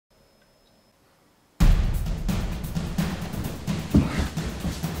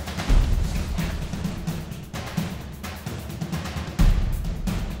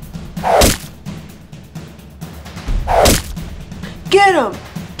Get him!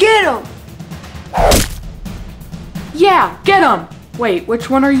 Get him! Yeah, get him! Wait, which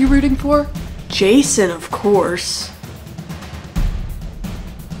one are you rooting for? Jason, of course.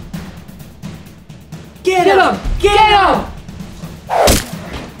 Get him! Get him!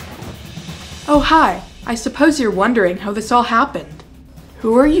 Oh, hi. I suppose you're wondering how this all happened.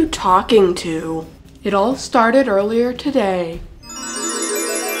 Who are you talking to? It all started earlier today.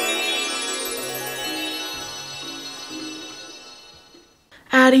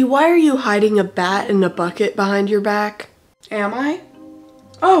 Addie, why are you hiding a bat in a bucket behind your back? Am I?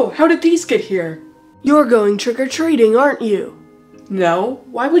 Oh, how did these get here? You're going trick-or-treating, aren't you? No,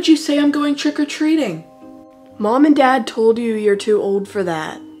 why would you say I'm going trick-or-treating? Mom and Dad told you you're too old for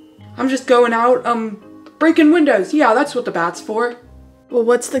that. I'm just going out, breaking windows. Yeah, that's what the bat's for. Well,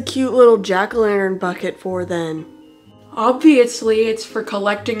 what's the cute little jack-o'-lantern bucket for then? Obviously, it's for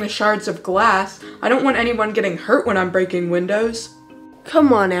collecting the shards of glass. I don't want anyone getting hurt when I'm breaking windows.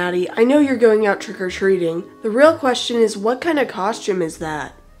 Come on, Addie. I know you're going out trick-or-treating. The real question is, what kind of costume is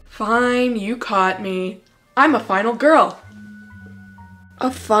that? Fine, you caught me. I'm a final girl.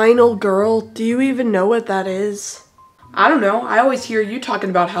 A final girl? Do you even know what that is? I don't know. I always hear you talking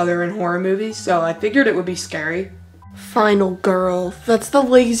about how they're in horror movies, so I figured it would be scary. Final girl. That's the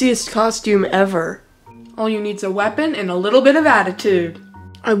laziest costume ever. All you need's a weapon and a little bit of attitude.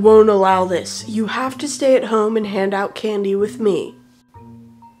 I won't allow this. You have to stay at home and hand out candy with me.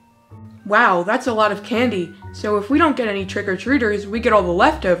 Wow, that's a lot of candy. So if we don't get any trick-or-treaters, we get all the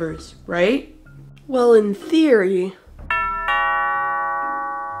leftovers, right? Well, in theory.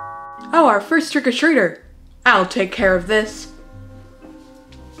 Oh, our first trick-or-treater. I'll take care of this.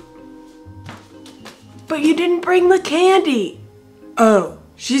 But you didn't bring the candy! Oh,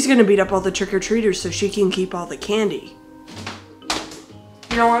 she's gonna beat up all the trick-or-treaters so she can keep all the candy.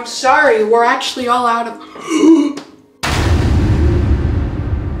 You know, I'm sorry, we're actually all out of...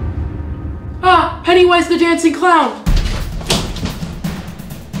 Ah! Pennywise the Dancing Clown!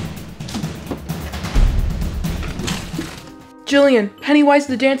 Jillian, Pennywise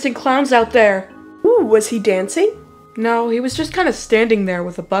the Dancing Clown's out there. Ooh, was he dancing? No, he was just kind of standing there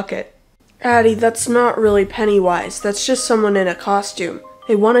with a bucket. Addie, that's not really Pennywise. That's just someone in a costume.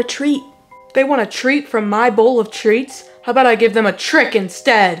 They want a treat. They want a treat from my bowl of treats? How about I give them a trick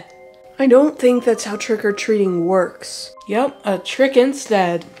instead? I don't think that's how trick-or-treating works. Yep, a trick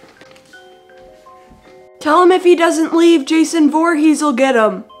instead. Tell him if he doesn't leave, Jason Voorhees will get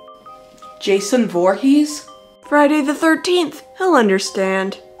him. Jason Voorhees? Friday the 13th. He'll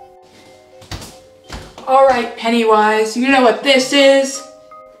understand. Alright, Pennywise, you know what this is?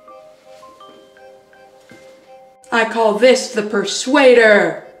 I call this the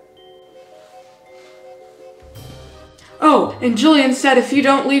Persuader. Oh, and Jillian said if you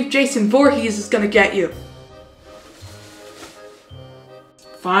don't leave, Jason Voorhees is gonna get you.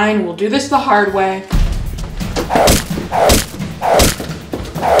 Fine, we'll do this the hard way.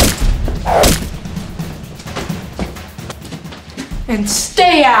 And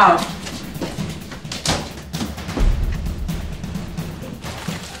stay out!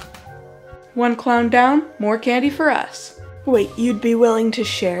 One clown down, more candy for us. Wait, you'd be willing to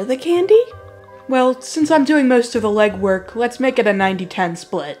share the candy? Well, since I'm doing most of the legwork, let's make it a 90-10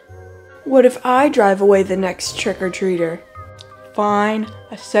 split. What if I drive away the next trick-or-treater? Fine,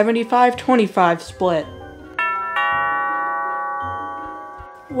 a 75-25 split.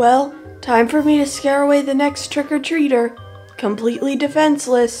 Well, time for me to scare away the next trick-or-treater. Completely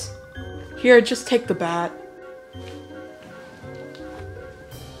defenseless. Here, just take the bat.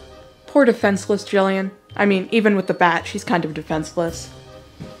 Poor defenseless Jillian. I mean, even with the bat, she's kind of defenseless.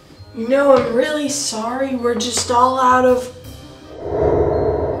 No, I'm really sorry. We're just all out of...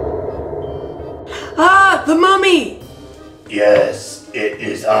 Ah! The mummy! Yes, it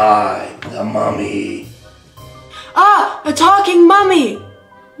is I, the mummy. Ah! A talking mummy!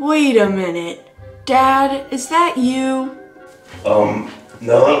 Wait a minute. Dad, is that you?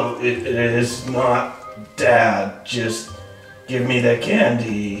 No, it is not, Dad. Just give me the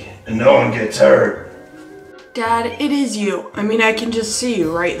candy and no one gets hurt. Dad, it is you. I mean, I can just see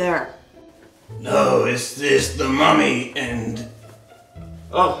you right there. No, it's this, the mummy, and...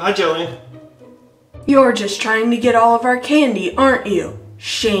 Oh, hi, Jillian. You're just trying to get all of our candy, aren't you?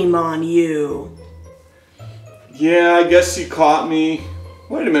 Shame on you. Yeah, I guess you caught me.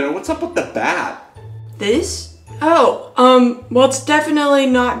 Wait a minute, what's up with the bat? This? Oh, well, it's definitely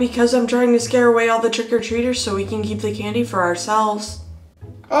not because I'm trying to scare away all the trick-or-treaters so we can keep the candy for ourselves.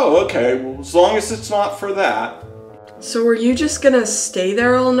 Oh, okay, well, as long as it's not for that. So were you just gonna stay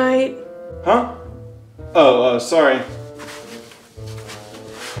there all night? Huh? Oh, sorry.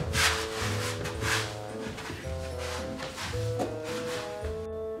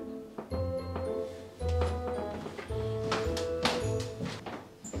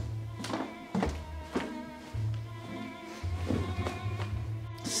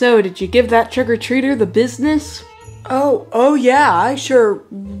 So, did you give that trick-or-treater the business? Oh yeah, I sure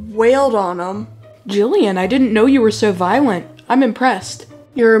wailed on him. Jillian, I didn't know you were so violent. I'm impressed.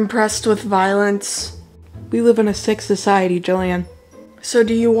 You're impressed with violence? We live in a sick society, Jillian. So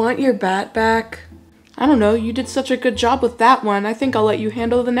do you want your bat back? I don't know, you did such a good job with that one. I think I'll let you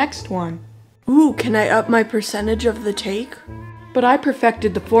handle the next one. Ooh, can I up my percentage of the take? But I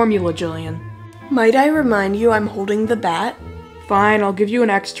perfected the formula, Jillian. Might I remind you I'm holding the bat? Fine, I'll give you an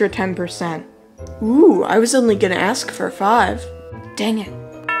extra 10%. Ooh, I was only gonna ask for 5. Dang it.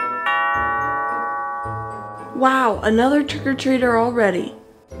 Wow, another trick-or-treater already.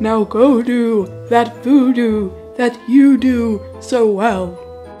 Now go do that voodoo that you do so well.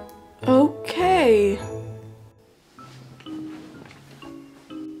 Okay.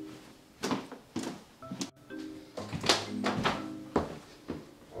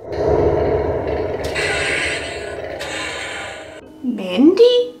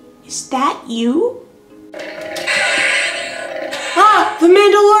 Mandy? Is that you? Ah! The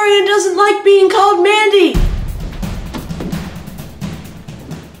Mandalorian doesn't like being called Mandy!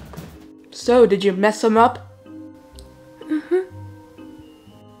 So, did you mess him up?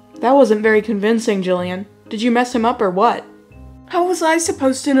 That wasn't very convincing, Jillian. Did you mess him up or what? How was I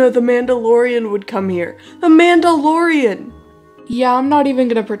supposed to know the Mandalorian would come here? The Mandalorian! Yeah, I'm not even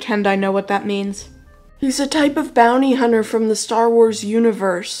gonna pretend I know what that means. He's a type of bounty hunter from the Star Wars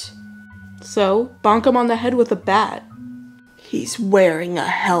universe. So, bonk him on the head with a bat. He's wearing a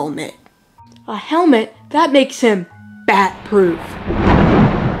helmet. A helmet? That makes him bat-proof.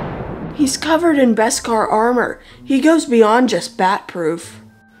 He's covered in Beskar armor. He goes beyond just bat-proof.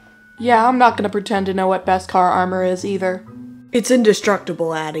 Yeah, I'm not gonna pretend to know what Beskar armor is either. It's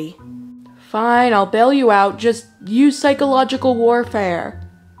indestructible, Addie. Fine, I'll bail you out. Just use psychological warfare.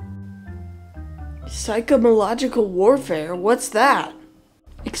 Psychological warfare? What's that?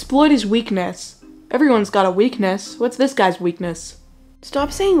 Exploit his weakness. Everyone's got a weakness. What's this guy's weakness?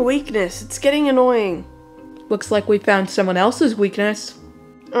 Stop saying weakness. It's getting annoying. Looks like we found someone else's weakness.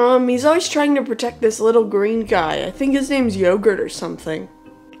 He's always trying to protect this little green guy. I think his name's Yogurt or something.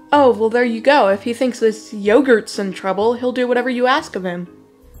 Oh, well there you go. If he thinks this yogurt's in trouble, he'll do whatever you ask of him.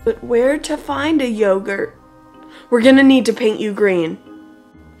 But where to find a yogurt? We're gonna need to paint you green.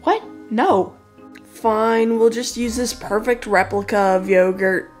 What? No. Fine, we'll just use this perfect replica of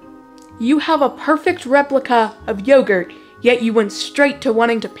Yogurt. You have a perfect replica of Yogurt, yet you went straight to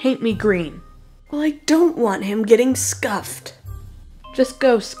wanting to paint me green. Well, I don't want him getting scuffed. Just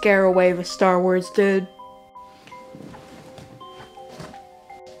go scare away the Star Wars dude.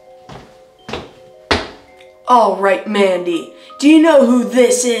 Alright, Mandy. Do you know who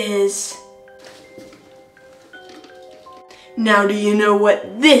this is? Now do you know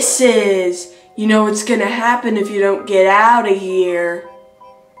what this is? You know what's gonna happen if you don't get out of here.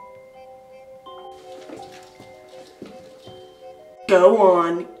 Go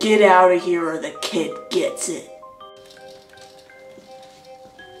on, get out of here or the kid gets it.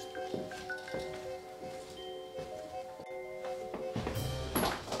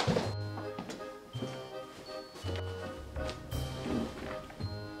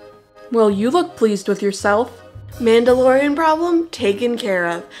 Well, you look pleased with yourself. Mandalorian problem taken care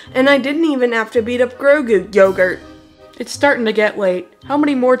of. And I didn't even have to beat up Grogu Yogurt. It's starting to get late. How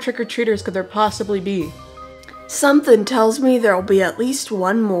many more trick-or-treaters could there possibly be? Something tells me there'll be at least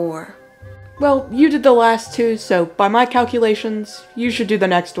one more. Well, you did the last two, so by my calculations, you should do the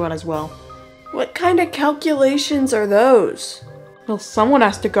next one as well. What kind of calculations are those? Well, someone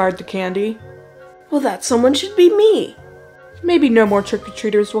has to guard the candy. Well, that someone should be me. Maybe no more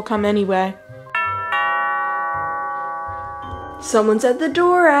trick-or-treaters will come anyway. Someone's at the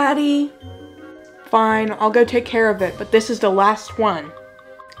door, Addie. Fine, I'll go take care of it, but this is the last one.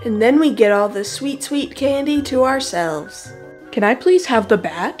 And then we get all the sweet, sweet candy to ourselves. Can I please have the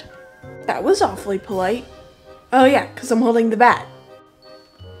bat? That was awfully polite. Oh yeah, 'cause I'm holding the bat.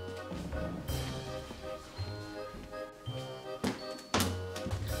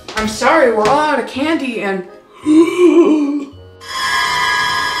 I'm sorry, we're all out of candy and...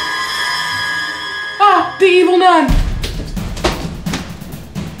 Ah! The evil nun!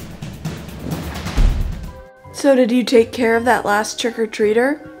 So did you take care of that last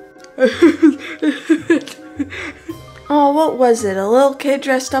trick-or-treater? Oh, what was it? A little kid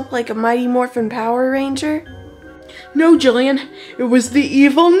dressed up like a Mighty Morphin Power Ranger? No, Jillian, it was the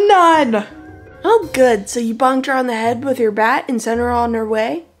evil nun! Oh good, so you bonked her on the head with your bat and sent her on her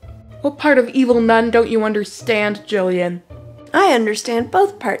way? What part of evil nun don't you understand, Jillian? I understand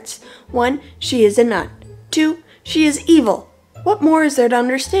both parts. 1, she is a nun. 2, she is evil. What more is there to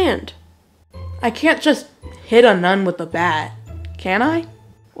understand? I can't just hit a nun with a bat, can I?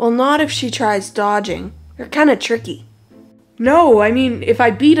 Well, not if she tries dodging. You're kinda tricky. No, I mean, if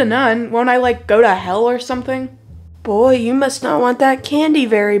I beat a nun, won't I, like, go to hell or something? Boy, you must not want that candy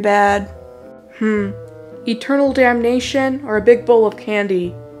very bad. Eternal damnation or a big bowl of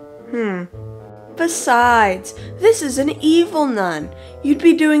candy? Besides, this is an evil nun. You'd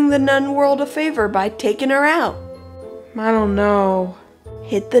be doing the nun world a favor by taking her out. I don't know.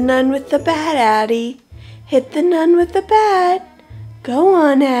 Hit the nun with the bat, Addie. Hit the nun with the bat. Go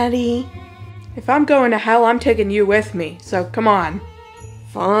on, Addie. If I'm going to hell, I'm taking you with me, so come on.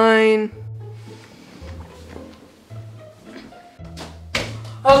 Fine.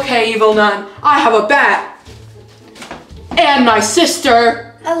 Okay, evil nun, I have a bat. And my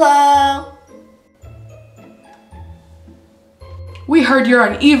sister. Hello. We heard you're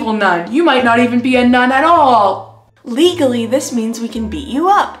an evil nun. You might not even be a nun at all. Legally, this means we can beat you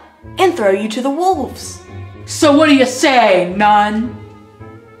up and throw you to the wolves. So what do you say, nun?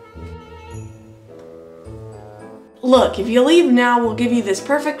 Look, if you leave now, we'll give you this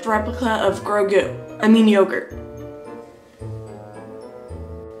perfect replica of yogurt.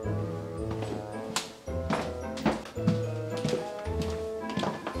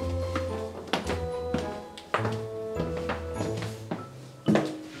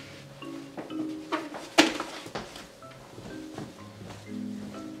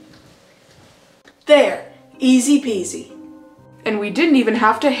 There, easy peasy. And we didn't even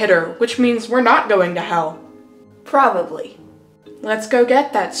have to hit her, which means we're not going to hell. Probably. Let's go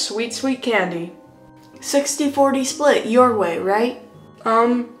get that sweet, sweet candy. 60-40 split your way, right?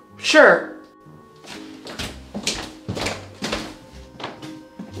 Sure.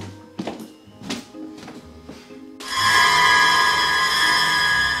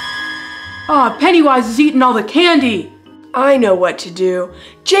 Aw, Pennywise is eating all the candy. I know what to do.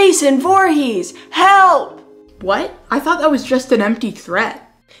 Jason Voorhees, help! What? I thought that was just an empty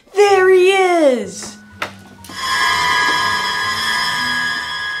threat. There he is!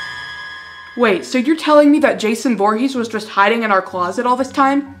 Wait, so you're telling me that Jason Voorhees was just hiding in our closet all this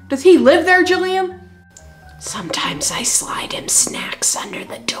time? Does he live there, Jillian? Sometimes I slide him snacks under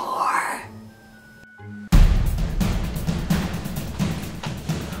the door.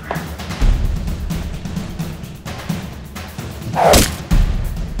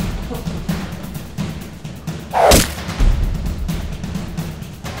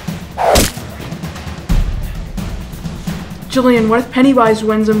 Jillian, what if Pennywise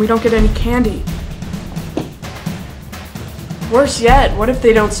wins and we don't get any candy? Worse yet, what if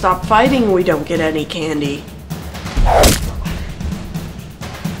they don't stop fighting and we don't get any candy?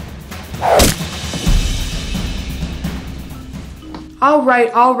 All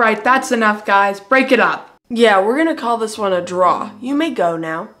right, that's enough, guys. Break it up. Yeah, we're gonna call this one a draw. You may go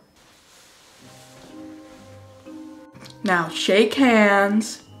now. Now shake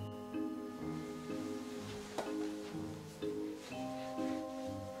hands.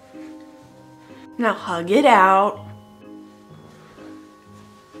 Now hug it out.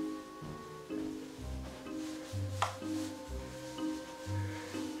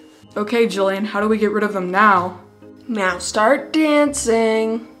 Okay, Jillian, how do we get rid of them now? Now start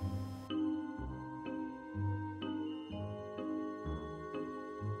dancing.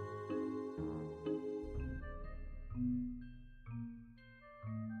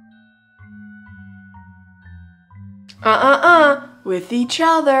 With each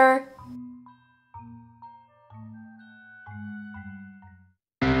other.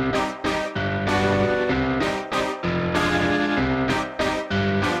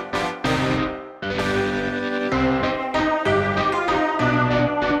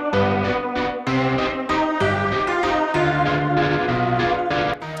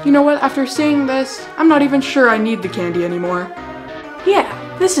 You know what, after seeing this, I'm not even sure I need the candy anymore.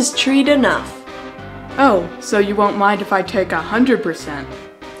 Yeah, this is treat enough. Oh, so you won't mind if I take 100%?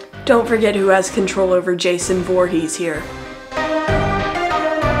 Don't forget who has control over Jason Voorhees here.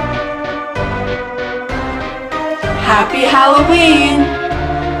 Happy Halloween!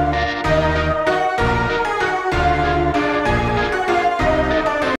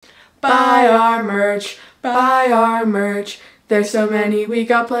 Buy our merch, buy our merch. There's so many, we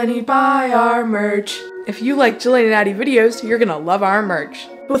got plenty, buy our merch. If you like Jillian and Addie videos, you're gonna love our merch.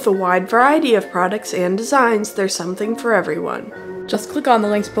 With a wide variety of products and designs, there's something for everyone. Just click on the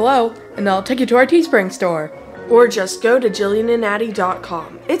links below, and they'll take you to our Teespring store. Or just go to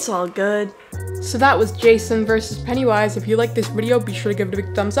JillianandAddie.com. It's all good. So that was Jason versus Pennywise. If you like this video, be sure to give it a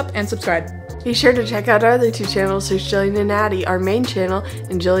big thumbs up and subscribe. Be sure to check out our other two channels. There's Jillian and Addie, our main channel,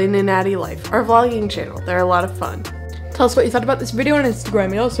 and Jillian and Addie Life, our vlogging channel. They're a lot of fun. Tell us what you thought about this video on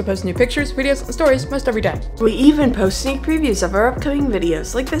Instagram. We also post new pictures, videos, and stories most every day. We even post sneak previews of our upcoming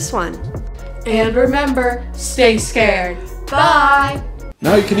videos, like this one. And remember, stay scared. Bye!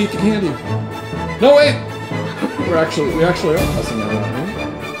 Now you can eat the candy. No, wait! We actually are passing that out,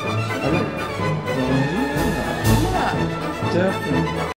 right? All right. Yeah. Definitely.